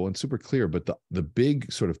simple and super clear, but the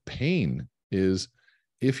big sort of pain is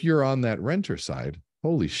if you're on that renter side,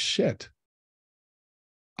 holy shit,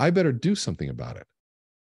 I better do something about it.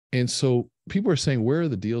 And so people are saying, where are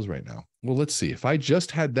the deals right now? Well, let's see. If I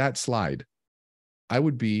just had that slide, I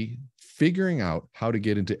would be figuring out how to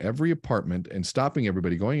get into every apartment and stopping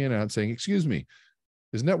everybody going in and out saying, excuse me,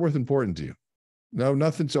 is net worth important to you? No,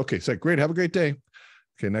 nothing's okay. It's like, great. Have a great day.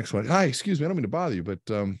 Okay. Next one. Hi, excuse me. I don't mean to bother you, but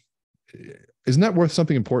is net worth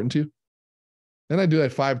something important to you? Then I do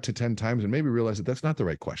that 5 to 10 times and maybe realize that that's not the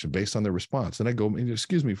right question based on their response. And I go,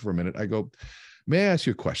 excuse me for a minute. I go, may I ask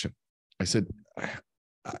you a question? I said,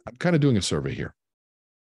 I'm kind of doing a survey here.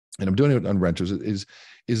 And I'm doing it on renters.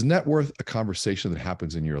 Is net worth a conversation that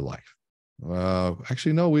happens in your life?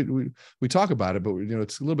 Actually, no, we talk about it, but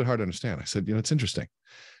it's a little bit hard to understand. I said, it's interesting.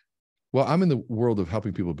 Well, I'm in the world of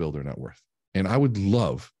helping people build their net worth. And I would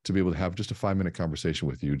love to be able to have just a 5-minute conversation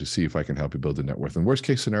with you to see if I can help you build a net worth. In worst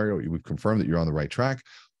case scenario, we've confirmed that you're on the right track,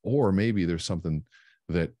 or maybe there's something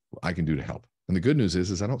that I can do to help. And the good news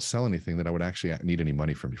is I don't sell anything that I would actually need any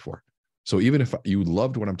money from you for. So even if you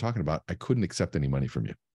loved what I'm talking about, I couldn't accept any money from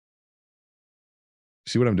you.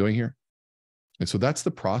 See what I'm doing here? And so that's the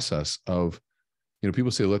process of, people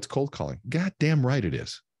say, let's cold calling. God damn right it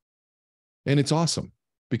is. And it's awesome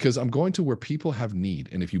because I'm going to where people have need.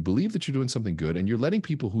 And if you believe that you're doing something good and you're letting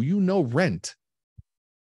people who rent,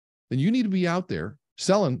 then you need to be out there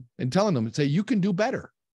selling and telling them and say, you can do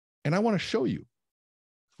better. And I want to show you.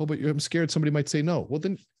 Oh, but I'm scared somebody might say no. Well,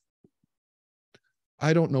 then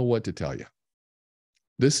I don't know what to tell you.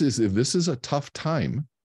 If this is a tough time,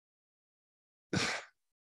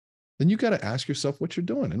 then you got to ask yourself what you're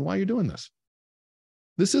doing and why you're doing this.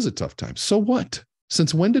 This is a tough time. So what?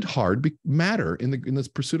 Since when did hard matter in this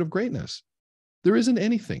pursuit of greatness? There isn't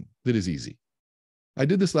anything that is easy. I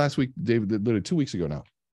did this last week, David, literally 2 weeks ago now.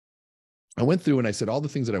 I went through and I said all the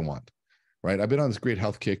things that I want, right? I've been on this great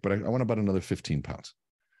health kick, but I want about another 15 pounds.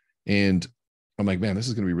 And I'm like, man, this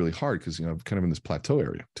is going to be really hard because, I'm kind of in this plateau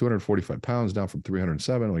area, 245 pounds down from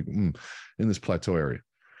 307. I'm like, in this plateau area.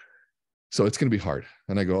 So it's going to be hard.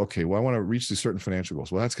 And I go, okay, well, I want to reach these certain financial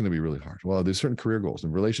goals. Well, that's going to be really hard. Well, there's certain career goals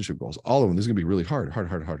and relationship goals. All of them, this is going to be really hard.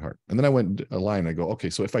 And then I went a line. I go, okay,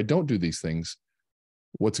 so if I don't do these things,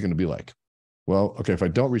 what's it going to be like? Well, okay, if I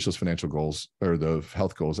don't reach those financial goals or the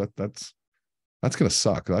health goals, that's going to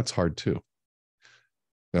suck. That's hard too.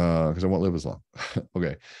 Because I won't live as long.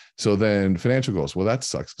 Okay. So then financial goals. Well, that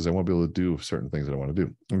sucks because I won't be able to do certain things that I want to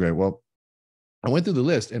do. Okay. Well, I went through the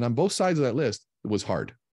list, and on both sides of that list, it was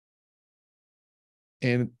hard.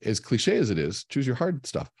 And as cliche as it is, choose your hard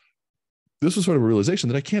stuff. This was sort of a realization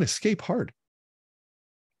that I can't escape hard.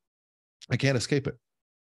 I can't escape it.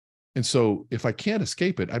 And so if I can't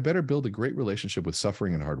escape it, I better build a great relationship with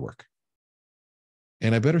suffering and hard work.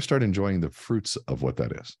 And I better start enjoying the fruits of what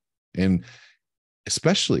that is. And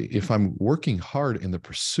especially if I'm working hard in the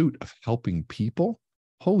pursuit of helping people,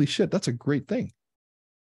 holy shit, that's a great thing.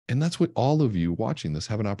 And that's what all of you watching this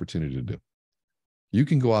have an opportunity to do. You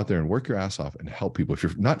can go out there and work your ass off and help people. If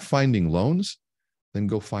you're not finding loans, then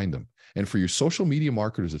go find them. And for your social media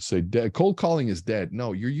marketers that say cold calling is dead,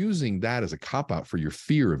 no, you're using that as a cop-out for your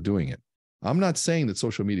fear of doing it. I'm not saying that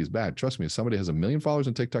social media is bad. Trust me, if somebody has 1 million followers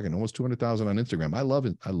on TikTok and almost 200,000 on Instagram, I love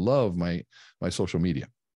it. I love my social media.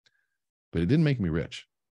 But it didn't make me rich.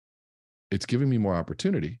 It's giving me more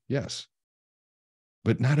opportunity, yes.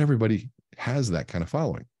 But not everybody has that kind of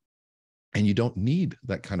following. And you don't need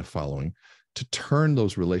that kind of following to turn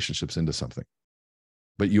those relationships into something.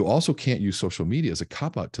 But you also can't use social media as a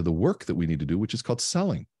cop-out to the work that we need to do, which is called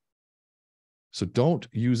selling. So don't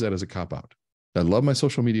use that as a cop-out. I love my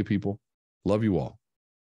social media people, love you all,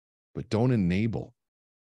 but don't enable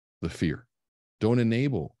the fear. Don't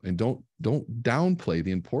enable and don't downplay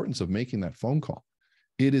the importance of making that phone call.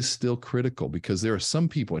 It is still critical because there are some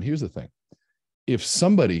people, and here's the thing. If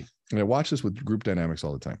somebody, and I watch this with group dynamics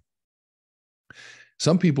all the time,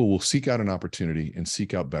 some people will seek out an opportunity and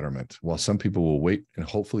seek out betterment, while some people will wait and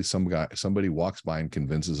hopefully somebody walks by and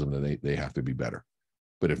convinces them that they have to be better.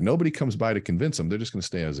 But if nobody comes by to convince them, they're just going to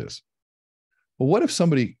stay as is. Well, what if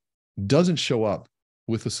somebody doesn't show up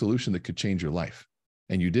with a solution that could change your life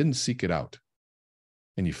and you didn't seek it out?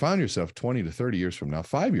 And you found yourself 20 to 30 years from now,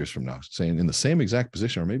 5 years from now, saying in the same exact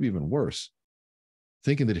position, or maybe even worse,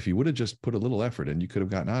 thinking that if you would have just put a little effort in, you could have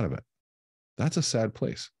gotten out of it. That's a sad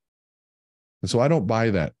place. And so I don't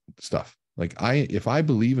buy that stuff. Like if I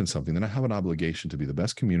believe in something, then I have an obligation to be the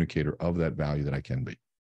best communicator of that value that I can be.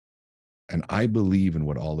 And I believe in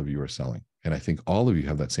what all of you are selling. And I think all of you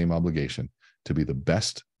have that same obligation to be the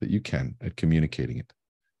best that you can at communicating it.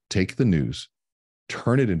 Take the news,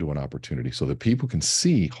 turn it into an opportunity so that people can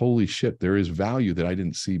see, holy shit, there is value that I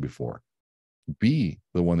didn't see before. Be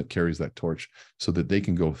the one that carries that torch so that they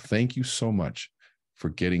can go, thank you so much for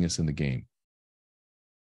getting us in the game.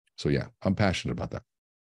 So yeah, I'm passionate about that.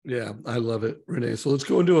 Yeah, I love it, Rene. So let's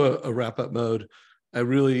go into a wrap-up mode. I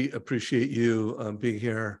really appreciate you being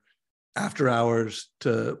here after hours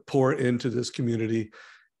to pour into this community.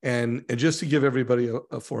 And just to give everybody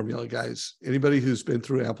a formula, guys, anybody who's been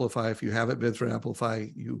through Amplify, if you haven't been through Amplify,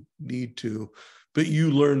 you need to, but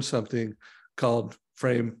you learn something called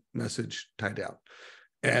frame, message, tie down.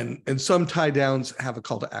 And some tie downs have a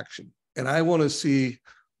call to action. And I want to see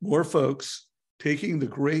more folks taking the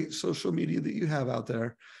great social media that you have out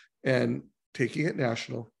there and taking it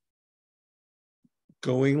national,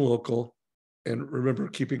 going local. And remember,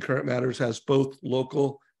 Keeping Current Matters has both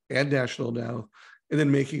local and national now, and then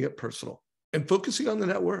making it personal and focusing on the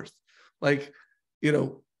net worth. Like,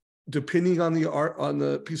 depending on the art, on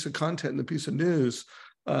the piece of content and the piece of news,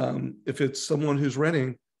 if it's someone who's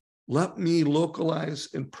renting, let me localize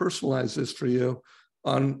and personalize this for you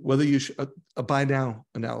on whether you should a buy now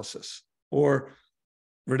analysis, or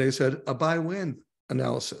Rene said, a buy when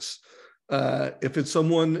analysis. If it's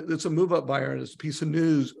someone that's a move up buyer and it's a piece of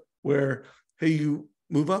news where, hey, you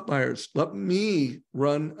move up buyers, let me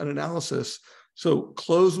run an analysis. So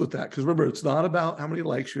close with that. Because remember, it's not about how many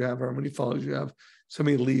likes you have or how many followers you have, it's how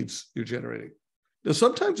many leads you're generating. Now,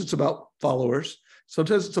 sometimes it's about followers.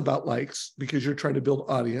 Sometimes it's about likes because you're trying to build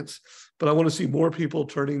audience. But I want to see more people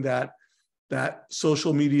turning that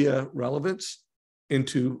social media relevance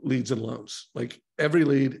into leads and loans. Like every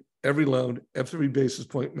lead, every loan, every basis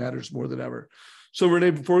point matters more than ever. So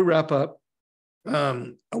Rene, before we wrap up,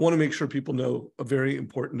 I want to make sure people know a very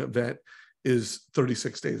important event is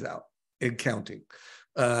 36 days out. and counting.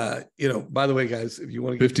 By the way, guys, if you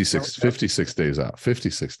want to get 56 days out,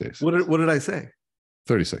 56 days. What did I say?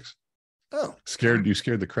 36. Oh, you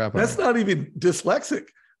scared the crap out of me. That's not even dyslexic.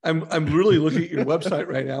 I'm really looking at your website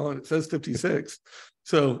right now and it says 56.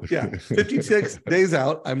 So yeah, 56 days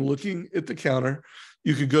out. I'm looking at the counter.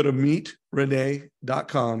 You could go to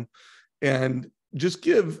meetrene.com and just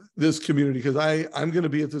give this community, because I'm going to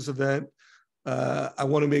be at this event. I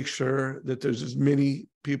want to make sure that there's as many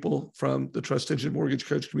people from the Trust Engine Mortgage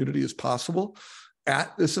Coach community as possible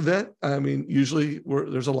at this event. I mean, usually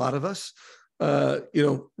there's a lot of us.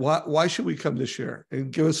 Why should we come this year?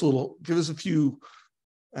 And give us a few,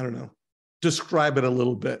 I don't know, describe it a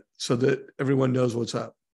little bit so that everyone knows what's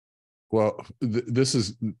up. Well, this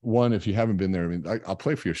is one, if you haven't been there, I mean, I'll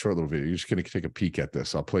play for you a short little video. You're just going to take a peek at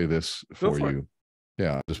this. I'll play this for you.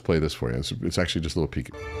 Yeah, I'll just play this for you. It's actually just a little peek.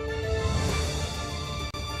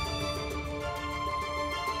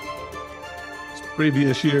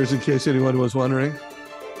 Previous years, in case anyone was wondering.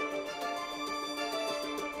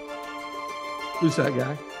 Who's that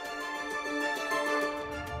guy?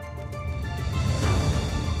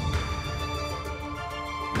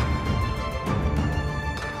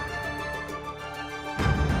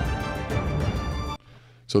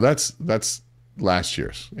 So that's last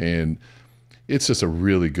year's, and it's just a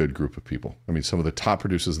really good group of people. I mean, some of the top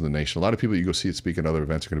producers in the nation. A lot of people you go see it speak at other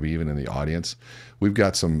events are going to be even in the audience. We've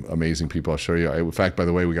got some amazing people. I'll show you. In fact, by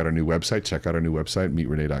the way, we got our new website. Check out our new website,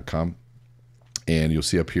 meetrene.com. And you'll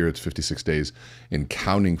see up here, it's 56 days in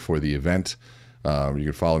counting for the event. You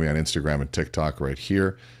can follow me on Instagram and TikTok right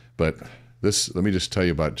here. But let me just tell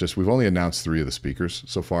you about we've only announced 3 of the speakers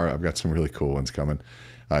so far. I've got some really cool ones coming.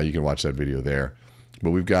 You can watch that video there.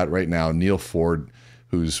 But we've got right now Neil Ford,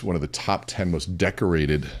 who's one of the top 10 most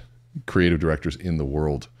decorated creative directors in the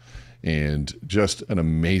world, and just an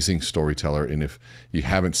amazing storyteller. And if you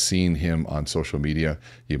haven't seen him on social media,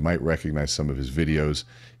 you might recognize some of his videos.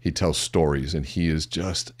 He tells stories, and he is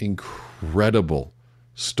just incredible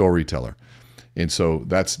storyteller. And so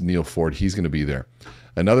that's Neil Ford. He's going to be there.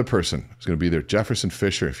 Another person who's going to be there, Jefferson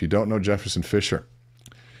Fisher. If you don't know Jefferson Fisher,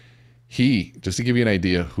 just to give you an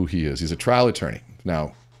idea who he is, he's a trial attorney.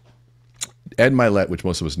 Now, Ed Milet, which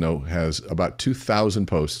most of us know, has about 2,000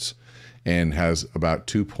 posts and has about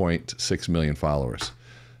 2.6 million followers.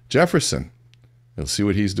 Jefferson, you'll see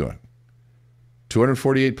what he's doing.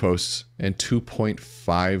 248 posts and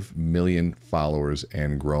 2.5 million followers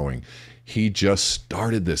and growing. He just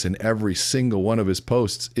started this, and every single one of his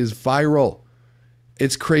posts is viral.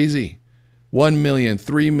 It's crazy. 1 million,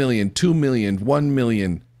 3 million, 2 million, 1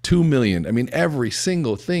 million, 2 million. I mean, every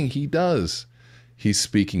single thing he does, he's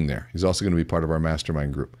speaking there. He's also going to be part of our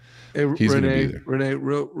mastermind group. Hey, he's going to be there. Rene,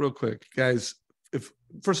 real quick, guys.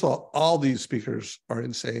 First of all these speakers are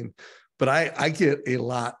insane, but I get a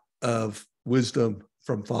lot of wisdom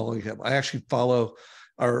from following him. I actually follow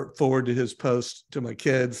or forward to his posts to my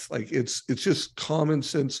kids. Like it's just common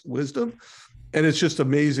sense wisdom. And it's just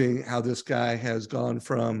amazing how this guy has gone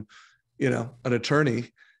from, an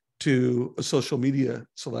attorney to a social media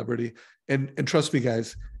celebrity. And trust me,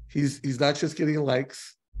 guys, he's not just getting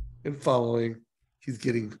likes and following, he's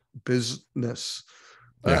getting business.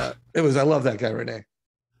 Yeah. I love that guy, Rene.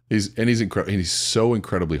 He's incredible. He's so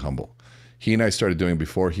incredibly humble. He and I started doing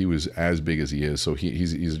before he was as big as he is. So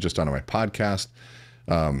he's just on my podcast.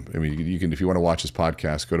 I mean, you can, if you want to watch his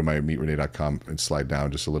podcast, go to my meetrene.com and slide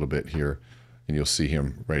down just a little bit here, and you'll see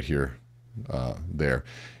him right here, there.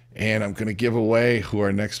 And I'm going to give away who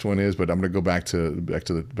our next one is, but I'm going to go back to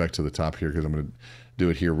the top here because I'm going to do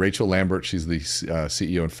it here. Rachel Lambert, she's the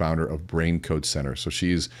CEO and founder of Brain Code Center. So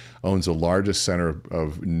owns the largest center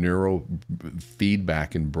of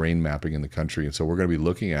neurofeedback and brain mapping in the country. And so we're going to be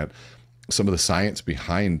looking at some of the science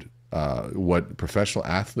behind what professional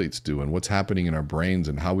athletes do and what's happening in our brains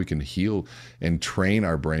and how we can heal and train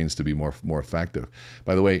our brains to be more effective.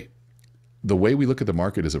 By the way we look at the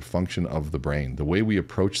market is a function of the brain. The way we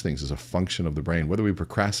approach things is a function of the brain. Whether we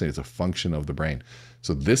procrastinate is a function of the brain.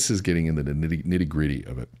 So this is getting into the nitty gritty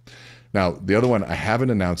of it. Now, the other one, I haven't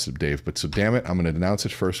announced it, Dave, but so damn it, I'm going to announce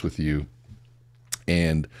it first with you.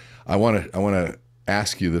 And I want to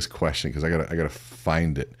ask you this question because I gotta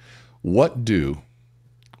find it. What do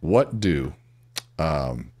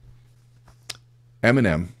Eminem?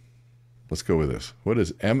 Let's go with this. What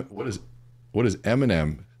is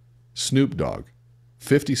Eminem, Snoop Dogg,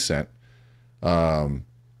 50 Cent, Ludacris,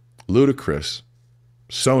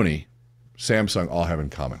 Sony, Samsung all have in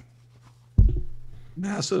common?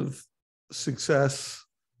 Massive success,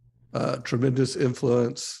 tremendous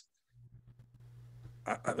influence.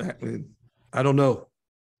 I mean, I don't know.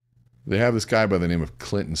 They have this guy by the name of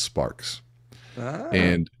Clinton Sparks.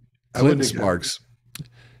 And I wouldn't Clinton have guessed. Sparks.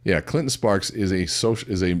 Yeah, Clinton Sparks is a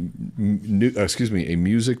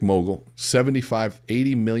music mogul, 75,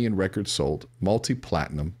 80 million records sold,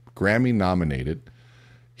 multi-platinum, Grammy nominated.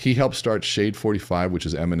 He helped start Shade 45, which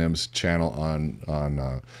is Eminem's channel on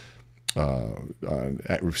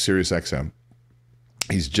Sirius XM.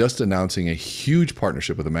 He's just announcing a huge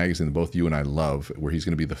partnership with a magazine that both you and I love, where he's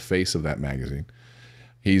going to be the face of that magazine.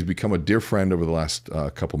 He's become a dear friend over the last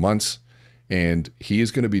couple months, and he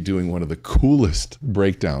is going to be doing one of the coolest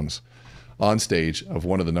breakdowns on stage of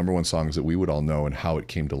one of the #1 songs that we would all know and how it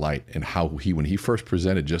came to light, and how when he first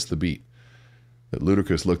presented just the beat, that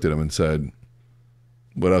Ludacris looked at him and said,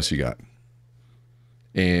 "What else you got?"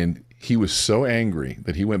 And he was so angry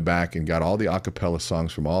that he went back and got all the a cappella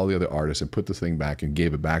songs from all the other artists and put the thing back and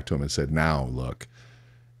gave it back to him and said, "Now look."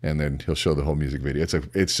 And then he'll show the whole music video.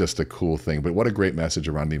 It's just a cool thing. But what a great message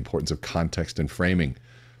around the importance of context and framing.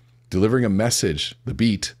 Delivering a message, the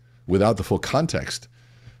beat, without the full context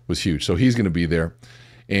was huge. So he's going to be there.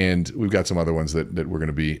 And we've got some other ones that we're going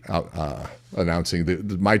to be out, announcing.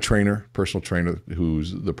 My trainer, personal trainer,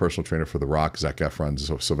 who's the personal trainer for The Rock, Zac Efron,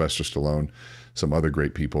 Sylvester Stallone, some other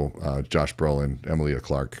great people, Josh Brolin, Emilia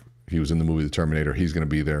Clarke. He was in the movie The Terminator. He's going to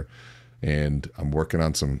be there. And I'm working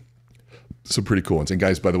on some pretty cool ones. And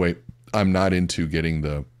guys, by the way, I'm not into getting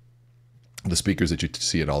the speakers that you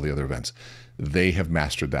see at all the other events. They have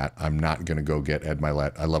mastered that. I'm not going to go get Ed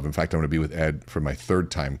Milet. I love him. In fact, I'm going to be with Ed for my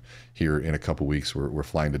 3rd time here in a couple weeks. We're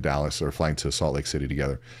flying to Dallas, or flying to Salt Lake City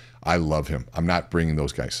together. I love him. I'm not bringing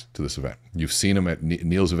those guys to this event. You've seen him at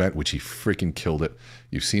Neil's event, which he freaking killed it.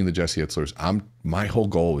 You've seen the Jesse Itzlers. My whole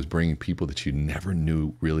goal is bringing people that you never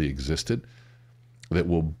knew really existed, that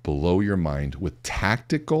will blow your mind with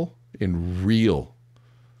tactical and real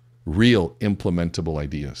implementable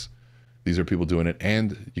ideas. These are people doing it,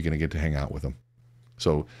 and you're going to get to hang out with them.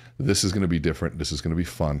 So this is going to be different. This is going to be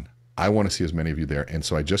fun. I want to see as many of you there. And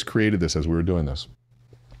so I just created this as we were doing this,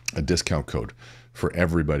 a discount code for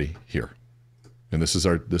everybody here. And this is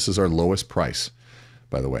our lowest price,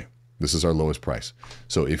 by the way. This is our lowest price.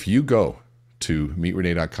 So if you go to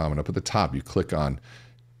meetrene.com, and up at the top, you click on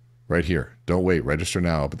right here, don't wait, register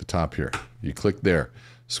now, up at the top here. You click there,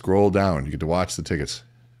 scroll down, you get to watch the tickets.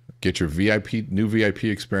 Get your new VIP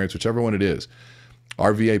experience, whichever one it is.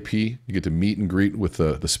 Our VIP, you get to meet and greet with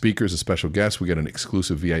the speakers, the special guests. We get an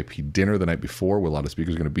exclusive VIP dinner the night before, where a lot of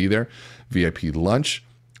speakers are going to be there. VIP lunch,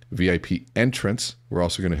 VIP entrance. We're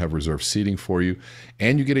also going to have reserved seating for you.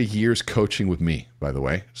 And you get a year's coaching with me, by the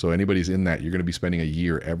way. So anybody's in that, you're going to be spending a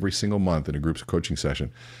year every single month in a group coaching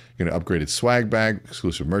session. You're going to upgraded swag bag,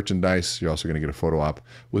 exclusive merchandise. You're also going to get a photo op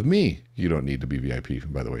with me. You don't need to be VIP,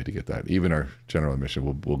 by the way, to get that. Even our general admission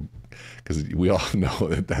will, because we all know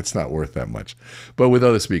that that's not worth that much. But with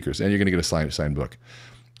other speakers, and you're going to get a signed book.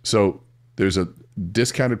 So there's a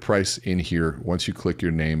discounted price in here once you click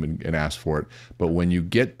your name and ask for it. But when you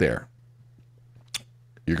get there,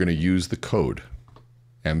 you're going to use the code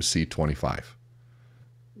MC25.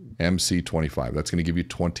 MC25. That's going to give you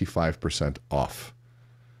 25% off.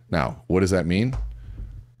 Now, what does that mean?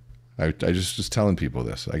 I just telling people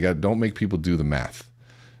this. Don't make people do the math.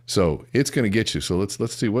 So it's going to get you. So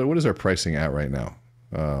let's see what is our pricing at right now?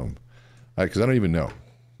 Because I don't even know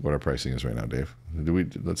what our pricing is right now, Dave.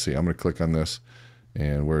 Let's see. I'm going to click on this,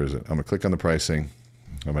 and where is it? I'm going to click on the pricing.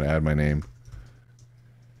 I'm going to add my name.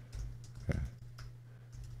 Okay.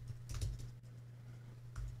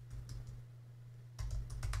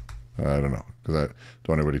 I don't know, because I don't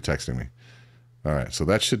want anybody texting me. All right, so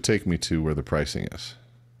that should take me to where the pricing is.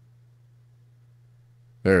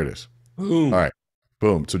 There it is. Boom. All right,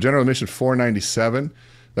 boom. So general admission $497.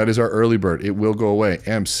 That is our early bird. It will go away.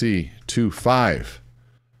 MC25.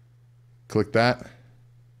 Click that.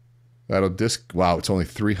 That'll wow, it's only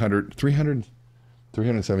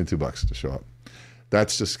 $372 to show up.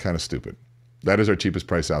 That's just kind of stupid. That is our cheapest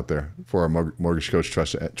price out there for our Mortgage Coach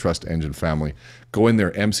Trust Engine family. Go in there,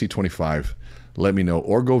 MC25. Let me know,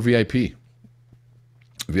 or go VIP.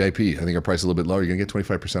 VIP, I think our price is a little bit lower. You're going to get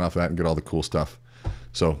 25% off of that and get all the cool stuff.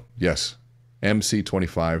 So, yes,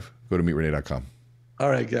 MC25. Go to meetrene.com. All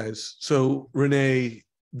right, guys. So, Rene,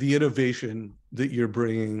 the innovation that you're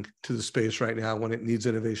bringing to the space right now when it needs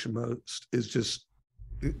innovation most is just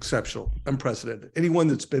exceptional, unprecedented. Anyone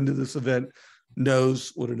that's been to this event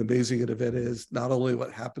knows what an amazing event is, not only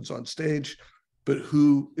what happens on stage, but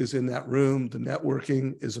who is in that room. The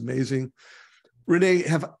networking is amazing. Rene,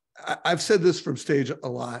 I've said this from stage a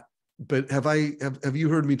lot, but have you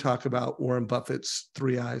heard me talk about Warren Buffett's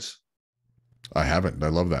 3 eyes? I haven't. I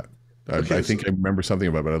love that. I think I remember something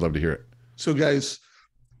about it, but I'd love to hear it. So guys,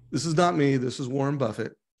 this is not me. This is Warren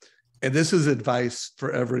Buffett. And this is advice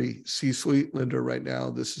for every C-suite lender right now.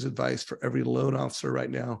 This is advice for every loan officer right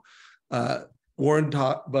now. Warren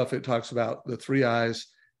Buffett talks about the 3 I's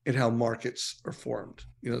and how markets are formed.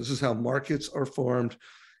 This is how markets are formed.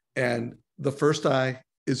 And the first I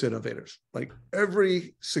is innovators. Like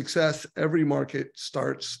every success, every market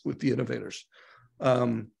starts with the innovators.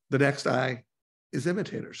 The next I is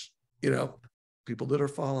imitators, people that are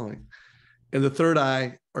following. And the third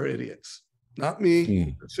I are idiots. Not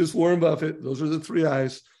me. It's just Warren Buffett. Those are the 3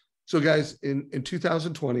 I's. So guys, in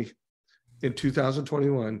 2020, in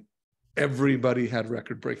 2021, everybody had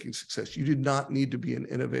record-breaking success. You did not need to be an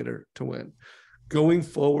innovator to win. Going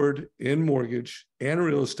forward in mortgage and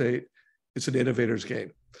real estate, it's an innovator's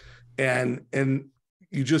game. And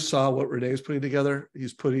you just saw what Rene is putting together.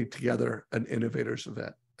 He's putting together an innovators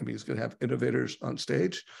event. I mean, he's going to have innovators on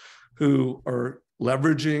stage who are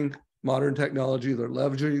leveraging modern technology. They're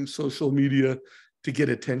leveraging social media to get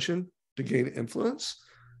attention, to gain influence.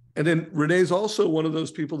 And then Rene's also one of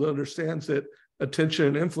those people that understands that attention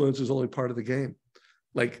and influence is only part of the game.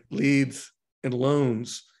 Like leads and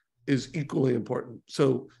loans is equally important.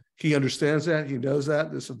 So he understands that. He knows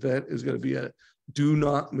that this event is going to be a do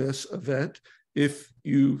not miss event if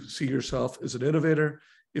you see yourself as an innovator,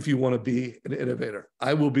 if you want to be an innovator.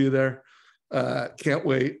 I will be there. Can't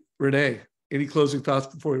wait. Rene, any closing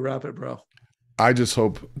thoughts before we wrap it, bro? I just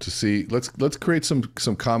hope to see, let's create some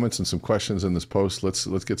comments and some questions in this post. Let's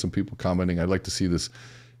get some people commenting. I'd like to see this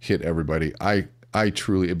hit everybody. I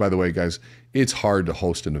truly, by the way, guys, it's hard to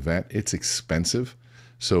host an event. It's expensive.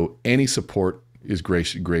 So any support is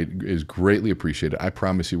greatly appreciated. I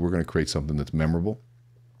promise you we're going to create something that's memorable.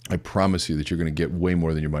 I promise you that you're going to get way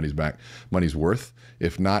more than your money's worth.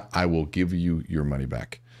 If not, I will give you your money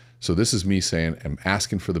back. So this is me saying, I'm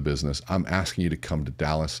asking for the business. I'm asking you to come to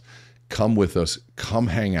Dallas. Come with us. Come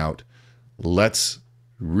hang out. Let's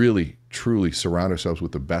really, truly surround ourselves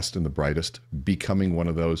with the best and the brightest, becoming one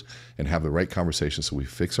of those, and have the right conversation so we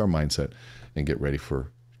fix our mindset and get ready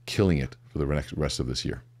for killing it for the rest of this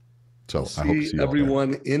year. So I hope to see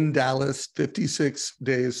everyone in Dallas 56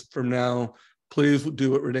 days from now. Please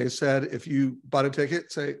do what Rene said. If you bought a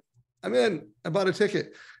ticket, say, I'm in. I bought a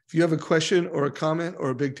ticket. If you have a question or a comment or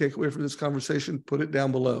a big takeaway from this conversation, put it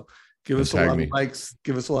down below. Give us a lot of likes.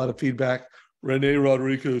 Give us a lot of feedback. Rene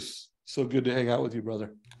Rodriguez, so good to hang out with you,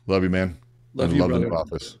 brother. Love you, man. Love you, brother. The new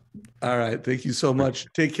office. All right. Thank you so much.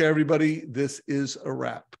 Take care, everybody. This is a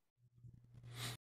wrap.